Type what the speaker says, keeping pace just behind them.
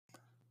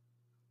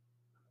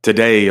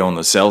Today on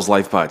the Sales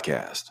Life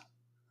Podcast.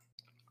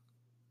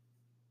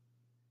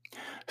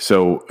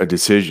 So a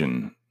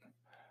decision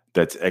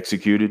that's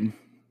executed,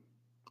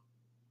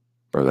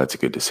 bro, that's a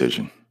good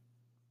decision.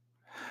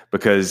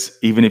 Because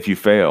even if you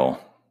fail,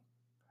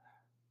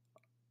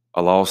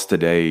 a loss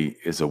today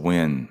is a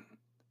win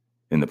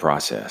in the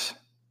process.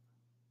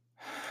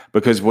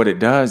 Because what it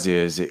does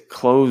is it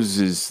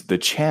closes the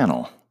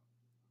channel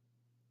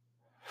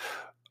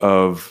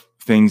of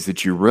things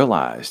that you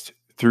realized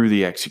through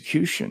the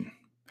execution,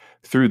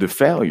 through the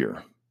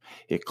failure.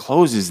 It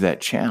closes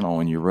that channel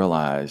and you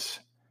realize,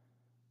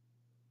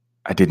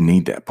 I didn't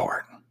need that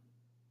part.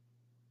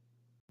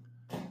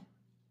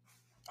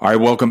 All right,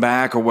 welcome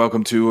back or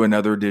welcome to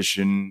another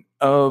edition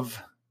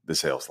of The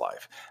Sales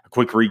Life. A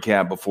quick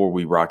recap before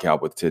we rock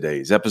out with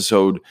today's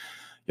episode.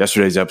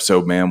 Yesterday's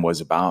episode, man, was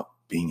about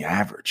being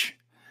average.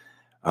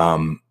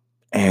 And,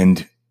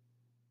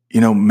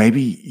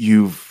 maybe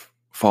you've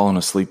fallen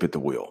asleep at the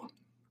wheel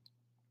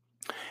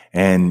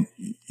and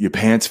your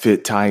pants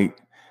fit tight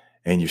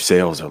and your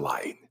sales are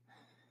light.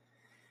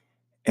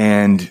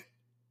 And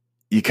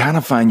you kind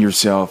of find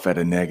yourself at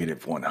a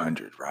negative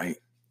 100, right?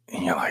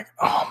 And you're like,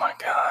 oh my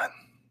God.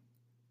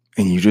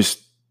 And you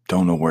just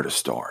don't know where to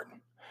start.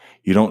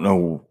 You don't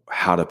know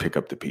how to pick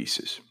up the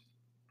pieces.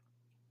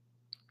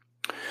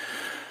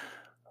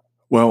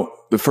 Well,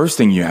 the first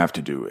thing you have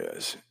to do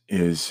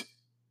is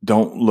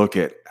don't look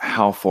at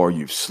how far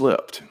you've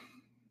slipped.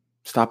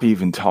 Stop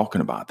even talking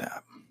about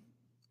that.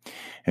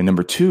 And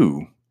number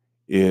two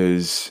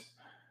is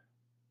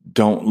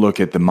don't look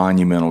at the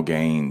monumental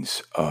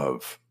gains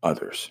of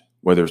others.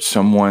 Whether it's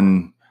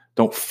someone,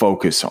 don't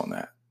focus on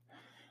that.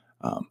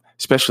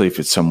 Especially if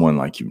it's someone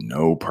like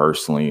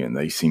personally and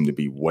they seem to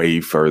be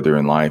way further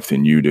in life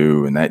than you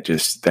do. And it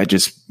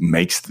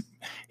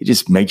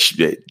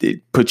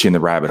puts you in the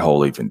rabbit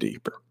hole even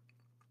deeper.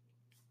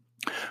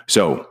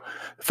 So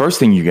the first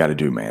thing you got to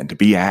do, man, to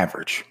be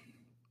average.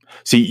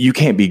 See, you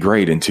can't be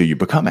great until you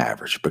become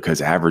average,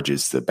 because average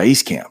is the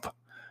base camp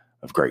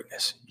of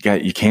greatness.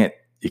 You can't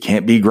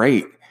be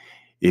great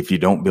if you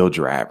don't build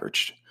your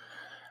average.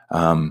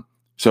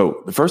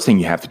 So the first thing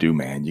you have to do,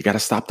 man, you got to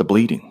stop the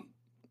bleeding.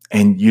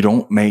 And you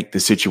don't make the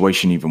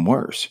situation even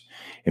worse.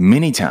 And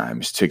many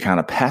times, to kind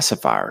of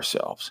pacify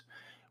ourselves,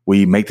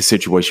 we make the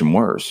situation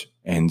worse.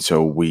 And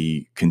so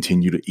we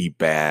continue to eat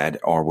bad,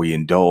 or we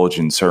indulge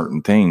in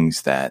certain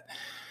things that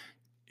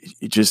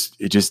it just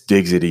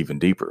digs it even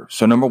deeper.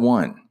 So number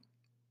one,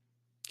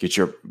 get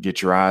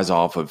your eyes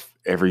off of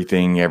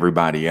everything,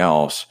 everybody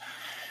else,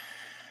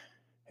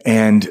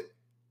 and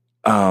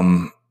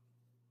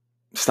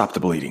stop the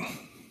bleeding.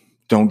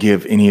 Don't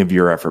give any of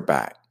your effort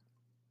back.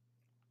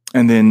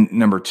 And then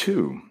number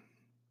two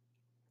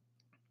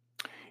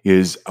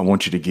is I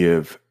want you to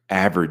give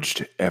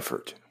averaged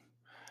effort.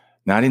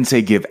 Now, I didn't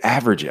say give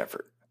average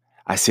effort.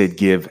 I said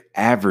give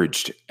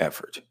averaged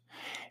effort.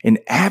 And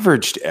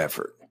averaged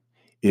effort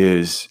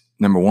is,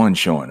 number one,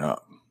 showing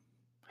up.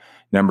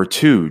 Number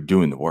two,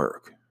 doing the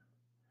work.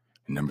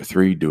 And number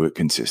three, do it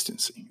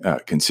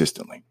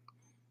consistently.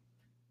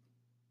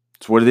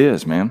 It's what it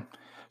is, man.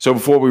 So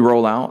before we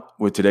roll out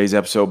with today's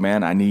episode,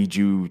 man, I need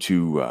you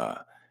to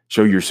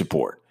show your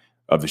support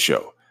of the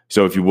show.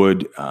 So if you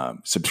would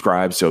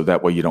subscribe, so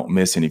that way you don't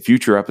miss any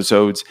future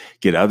episodes.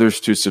 Get others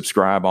to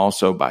subscribe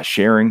also by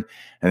sharing.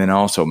 And then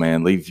also,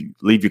 man, leave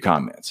your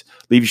comments.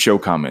 Leave your show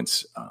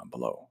comments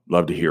below.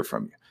 Love to hear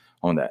from you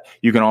on that.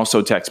 You can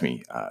also text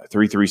me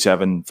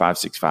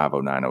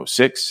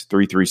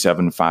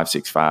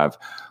 337-565-0906,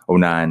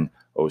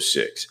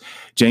 337-565-0906.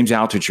 James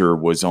Altucher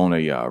was on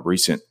a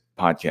recent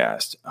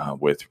podcast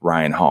with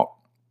Ryan Hawk.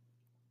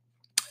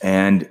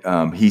 And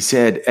he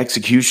said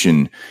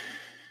execution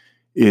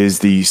is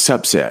the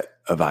subset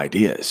of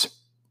ideas.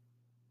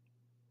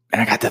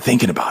 And I got to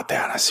thinking about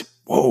that. I said,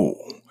 whoa,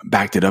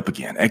 backed it up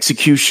again.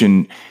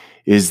 Execution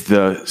is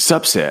the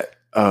subset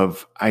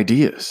of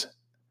ideas.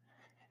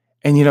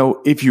 And,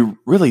 if you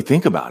really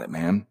think about it,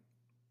 man,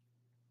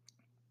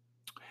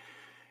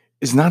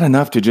 it's not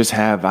enough to just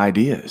have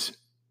ideas.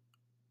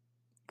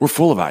 We're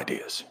full of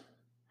ideas.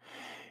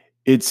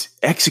 It's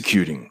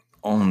executing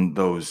on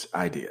those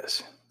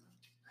ideas.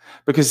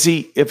 Because,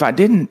 see, if I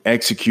didn't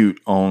execute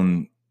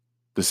on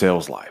the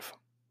sales life,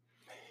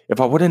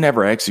 if I would have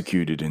never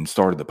executed and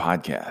started the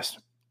podcast,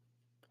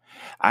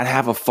 I'd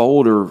have a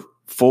folder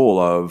full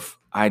of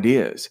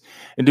ideas.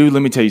 And dude,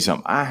 let me tell you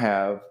something.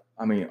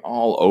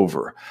 All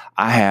over.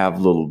 I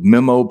have little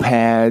memo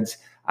pads.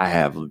 I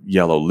have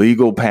yellow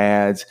legal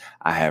pads.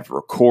 I have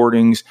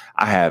recordings.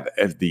 I have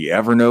the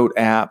Evernote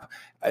app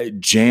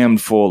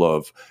jammed full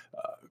of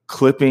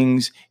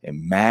clippings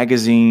and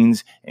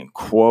magazines and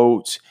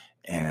quotes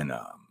and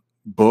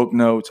book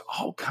notes,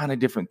 all kind of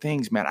different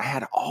things, man. I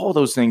had all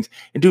those things.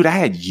 And dude, I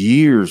had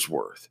years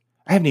worth.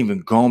 I haven't even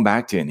gone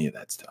back to any of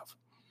that stuff.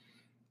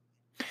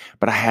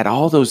 But I had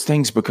all those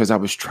things because I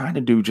was trying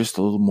to do just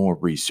a little more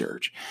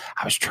research.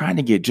 I was trying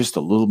to get just a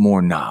little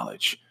more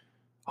knowledge.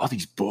 All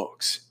these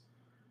books.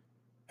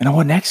 And I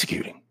wasn't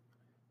executing.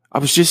 It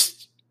was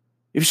just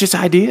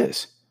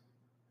ideas.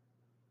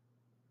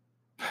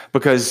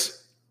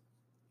 Because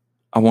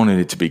I wanted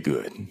it to be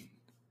good.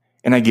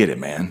 And I get it,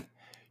 man.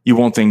 You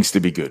want things to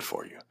be good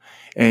for you.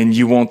 And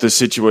you want the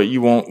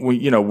situation,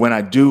 when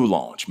I do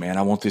launch, man,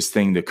 I want this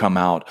thing to come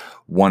out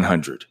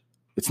 100.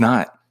 It's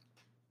not.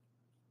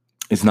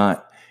 It's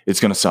not. It's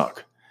going to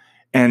suck.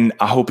 And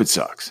I hope it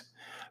sucks,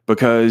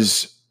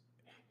 because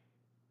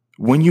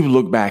when you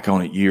look back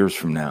on it years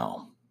from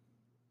now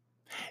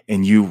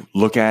and you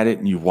look at it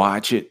and you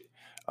watch it,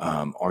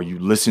 or you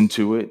listen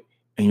to it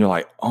and you're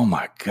like, oh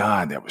my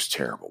God, that was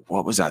terrible.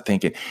 What was I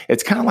thinking?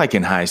 It's kind of like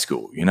in high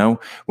school,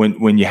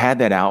 when you had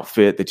that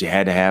outfit that you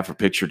had to have for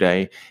picture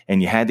day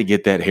and you had to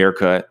get that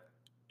haircut.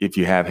 If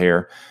you have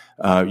hair,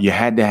 you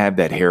had to have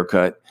that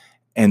haircut.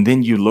 And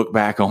then you look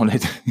back on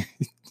it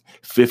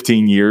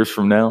 15 years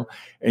from now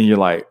and you're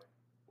like,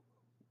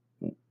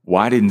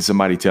 why didn't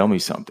somebody tell me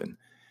something?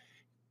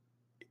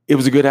 It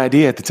was a good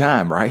idea at the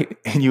time, right?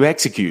 And you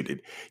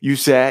executed. You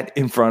sat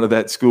in front of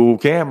that school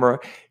camera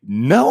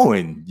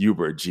knowing you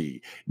were a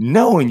G,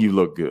 knowing you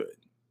look good.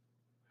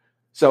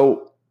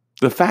 So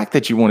the fact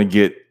that you want to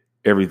get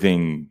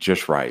everything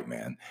just right,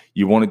 man,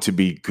 you want it to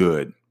be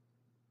good.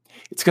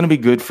 It's going to be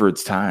good for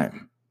its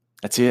time.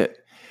 That's it.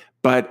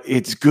 But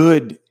it's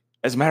good.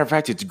 As a matter of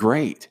fact, it's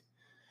great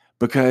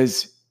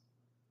because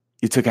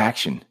you took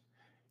action.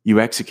 You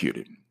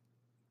executed.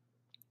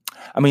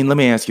 I mean, let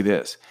me ask you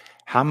this.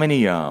 How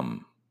many, of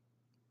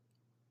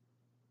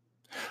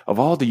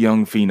all the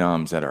young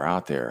phenoms that are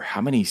out there,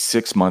 how many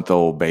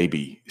 6-month-old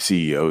baby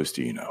CEOs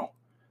do you know?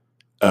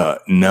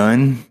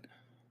 None.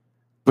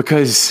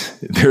 Because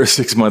they're a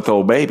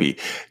 6-month-old baby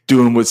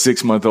doing what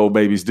 6-month-old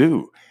babies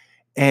do.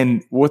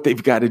 And what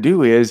they've got to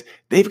do is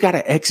they've got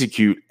to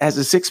execute as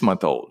a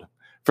 6-month-old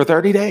for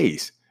 30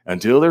 days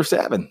until they're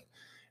 7.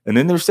 And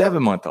then they're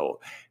 7-month-old.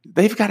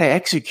 They've got to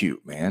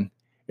execute, man,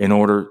 in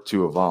order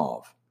to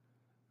evolve.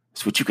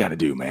 That's what you got to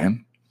do,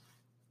 man.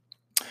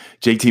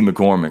 JT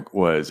McCormick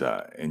was,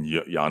 and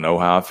y'all know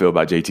how I feel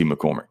about JT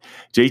McCormick.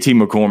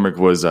 JT McCormick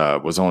was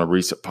on a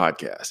recent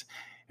podcast,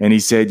 and he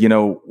said,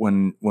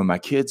 when my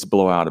kids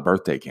blow out a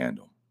birthday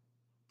candle,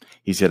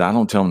 he said, I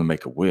don't tell them to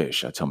make a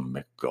wish. I tell them to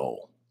make a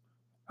goal.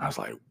 I was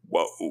like,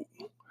 whoa.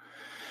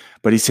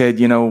 But he said,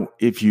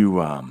 if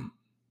you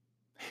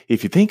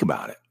think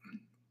about it,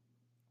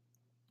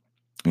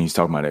 and he's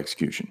talking about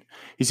execution.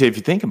 He said, if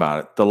you think about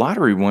it, the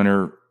lottery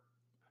winner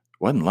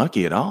wasn't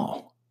lucky at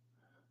all.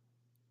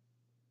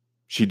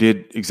 She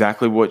did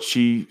exactly what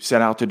she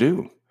set out to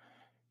do.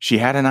 She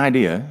had an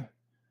idea.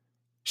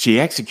 She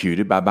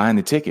executed by buying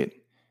the ticket,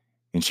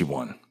 and she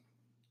won.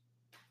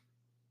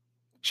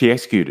 She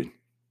executed,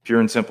 pure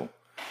and simple.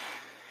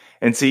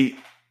 And see,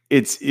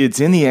 it's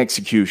in the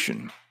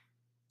execution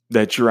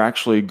that you're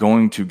actually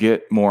going to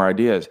get more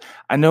ideas.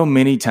 I know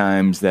many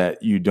times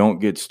that you don't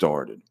get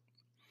started.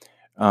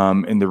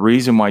 And the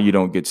reason why you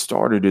don't get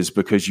started is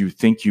because you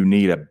think you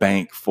need a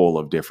bank full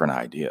of different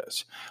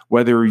ideas.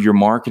 Whether you're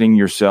marketing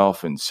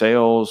yourself in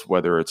sales,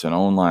 whether it's an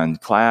online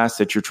class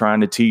that you're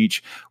trying to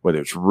teach, whether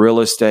it's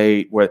real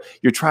estate, whether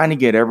you're trying to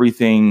get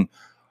everything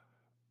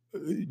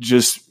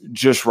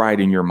just right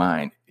in your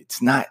mind. It's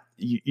not,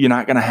 you're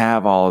not going to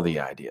have all of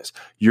the ideas.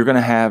 You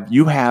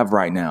have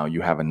right now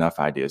enough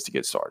ideas to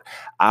get started.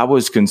 I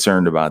was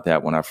concerned about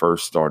that when I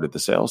first started the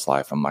sales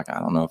life. I'm like, I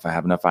don't know if I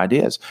have enough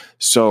ideas.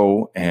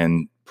 So,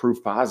 and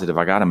proof positive,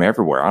 I got them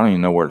everywhere. I don't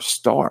even know where to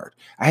start.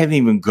 I haven't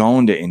even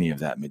gone to any of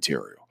that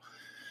material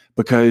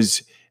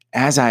because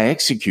as I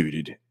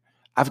executed,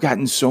 I've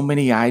gotten so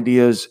many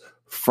ideas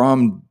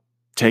from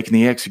taking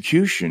the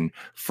execution,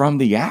 from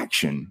the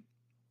action,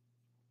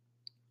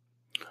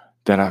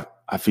 that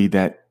I feed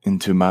that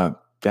into my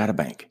data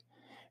bank.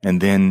 And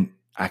then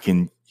I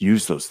can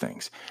use those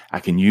things.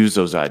 I can use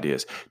those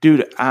ideas.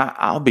 Dude,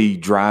 I'll be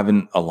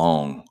driving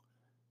along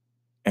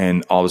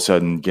and all of a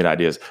sudden get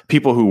ideas.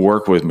 People who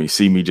work with me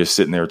see me just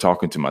sitting there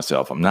talking to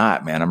myself. I'm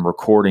not, man. I'm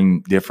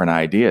recording different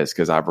ideas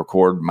because I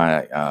record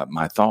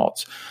my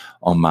thoughts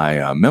on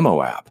my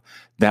memo app.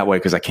 That way,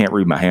 because I can't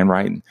read my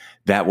handwriting.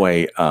 That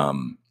way,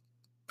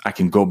 I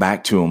can go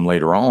back to them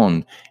later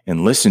on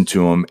and listen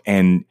to them.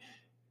 And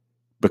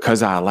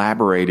because I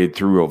elaborated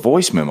through a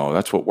voice memo,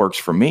 that's what works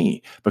for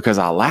me. Because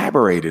I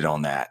elaborated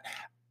on that,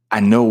 I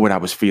know what I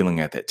was feeling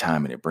at that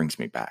time and it brings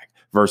me back.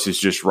 Versus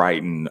just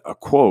writing a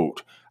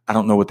quote. I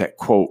don't know what that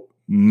quote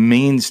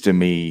means to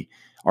me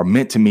or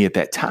meant to me at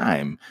that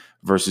time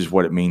versus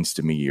what it means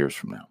to me years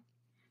from now.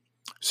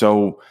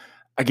 So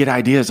I get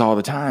ideas all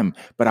the time,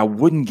 but I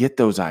wouldn't get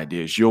those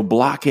ideas. You'll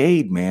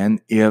blockade, man,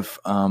 if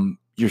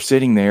you're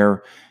sitting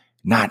there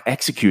not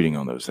executing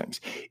on those things.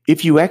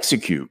 If you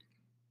execute,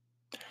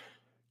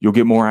 you'll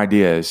get more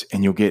ideas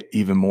and you'll get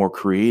even more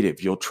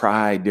creative. You'll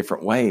try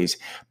different ways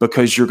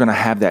because you're going to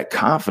have that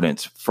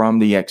confidence from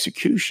the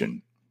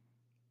execution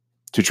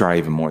to try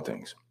even more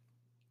things.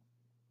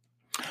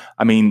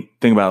 I mean,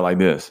 think about it like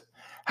this.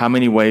 How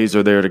many ways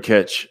are there to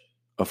catch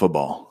a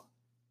football?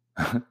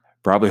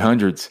 Probably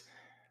hundreds,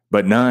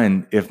 but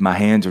none if my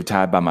hands are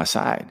tied by my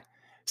side.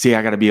 See,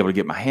 I got to be able to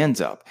get my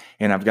hands up,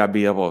 and I've got to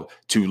be able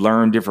to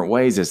learn different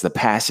ways as the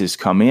passes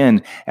come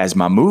in, as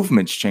my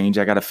movements change.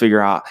 I got to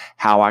figure out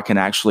how I can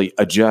actually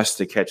adjust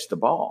to catch the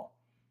ball.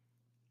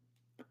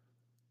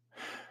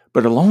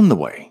 But along the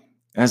way,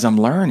 as I'm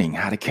learning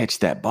how to catch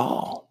that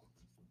ball,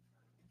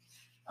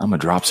 I'm going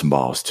to drop some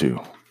balls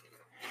too.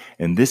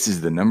 And this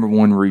is the number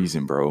one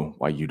reason, bro,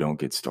 why you don't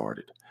get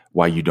started,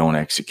 why you don't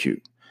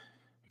execute,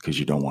 because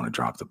you don't want to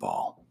drop the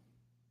ball.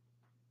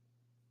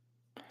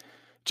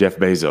 Jeff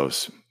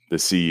Bezos, the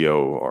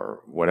CEO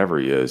or whatever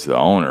he is, the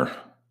owner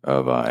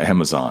of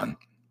Amazon,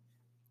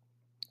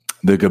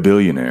 the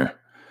gabillionaire,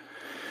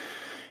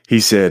 he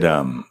said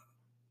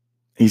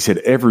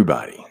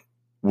everybody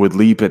would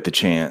leap at the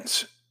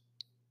chance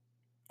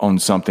on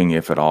something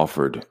if it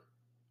offered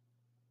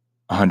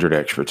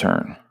 100x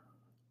return.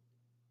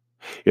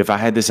 If I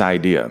had this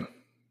idea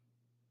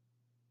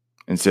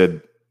and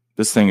said,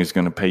 this thing is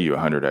going to pay you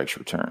 100x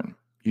return,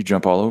 you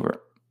jump all over it.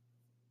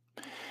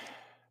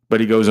 But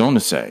he goes on to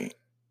say,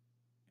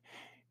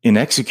 in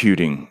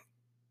executing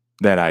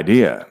that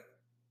idea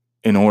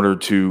in order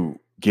to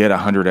get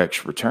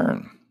 100x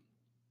return,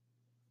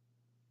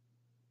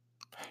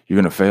 you're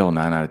going to fail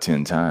 9 out of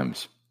 10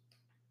 times.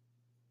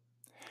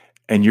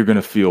 And you're going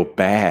to feel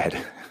bad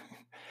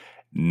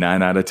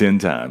 9 out of 10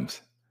 times.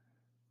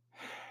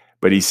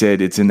 But he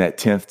said it's in that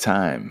 10th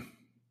time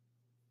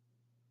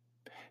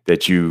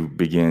that you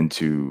begin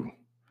to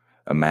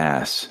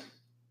amass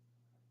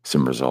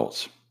some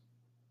results,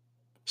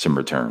 some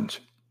returns.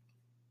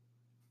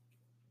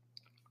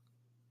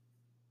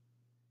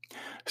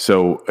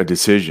 So a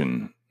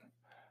decision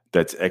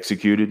that's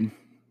executed,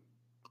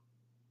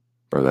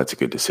 bro, that's a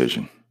good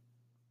decision.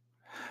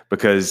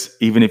 Because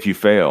even if you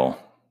fail,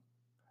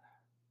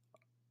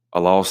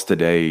 a loss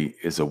today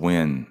is a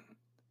win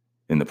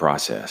in the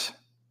process.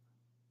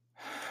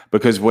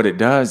 Because what it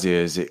does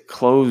is it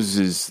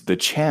closes the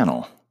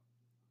channel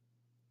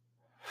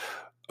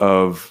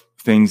of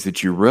things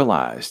that you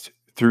realized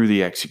through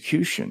the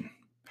execution,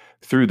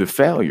 through the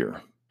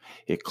failure.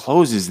 It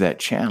closes that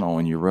channel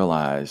and you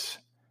realize,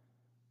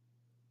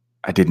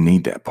 I didn't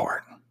need that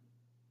part.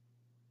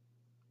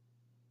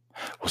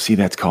 Well, see,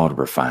 that's called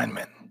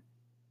refinement.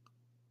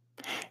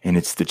 And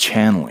it's the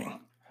channeling.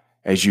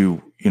 As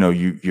you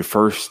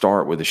first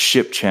start with a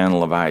ship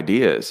channel of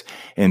ideas,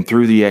 and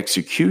through the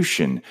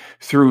execution,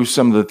 through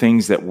some of the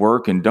things that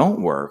work and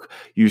don't work,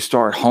 you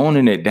start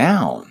honing it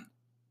down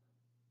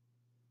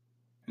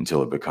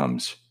until it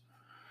becomes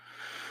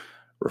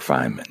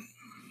refinement.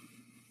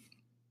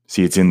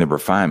 See, it's in the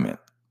refinement.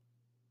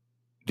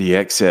 The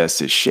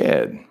excess is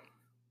shed,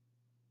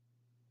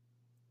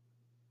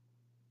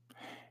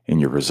 and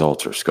your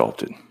results are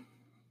sculpted.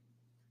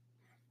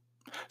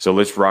 So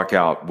let's rock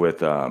out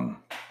with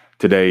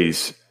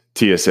today's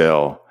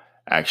TSL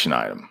action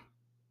item.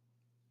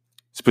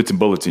 Let's put some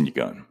bullets in your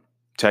gun.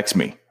 Text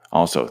me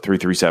also,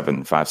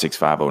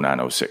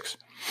 337-565-0906.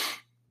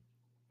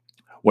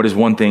 What is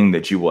one thing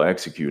that you will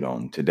execute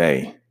on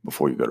today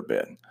before you go to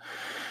bed?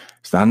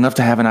 It's not enough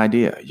to have an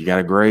idea. You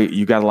got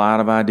a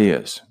lot of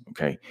ideas,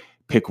 okay?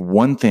 Pick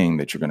one thing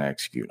that you're going to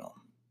execute on,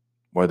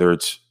 whether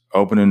it's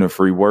opening a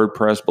free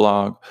WordPress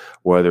blog,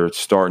 whether it's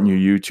starting your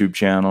YouTube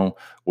channel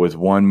with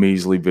one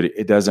measly video.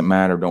 It doesn't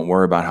matter. Don't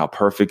worry about how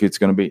perfect it's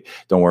going to be.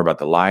 Don't worry about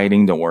the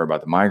lighting. Don't worry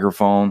about the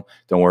microphone.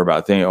 Don't worry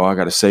about thinking, I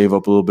got to save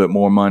up a little bit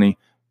more money.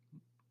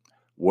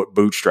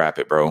 Bootstrap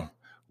it, bro.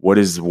 What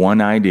is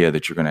one idea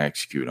that you're going to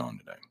execute on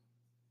today?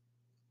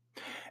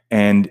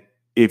 And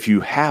if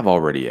you have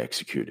already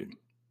executed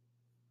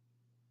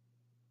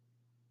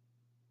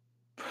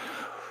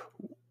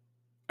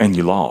and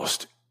you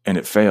lost and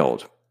it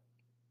failed,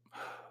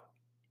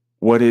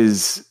 what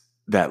is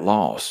that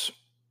loss?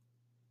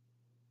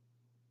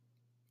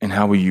 And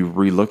how will you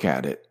relook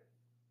at it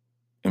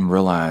and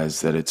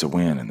realize that it's a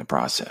win in the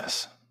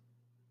process?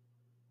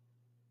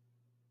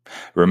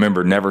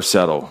 Remember, never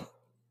settle.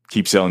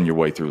 Keep selling your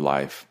way through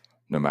life,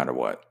 no matter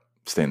what.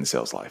 Stay in the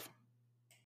sales life.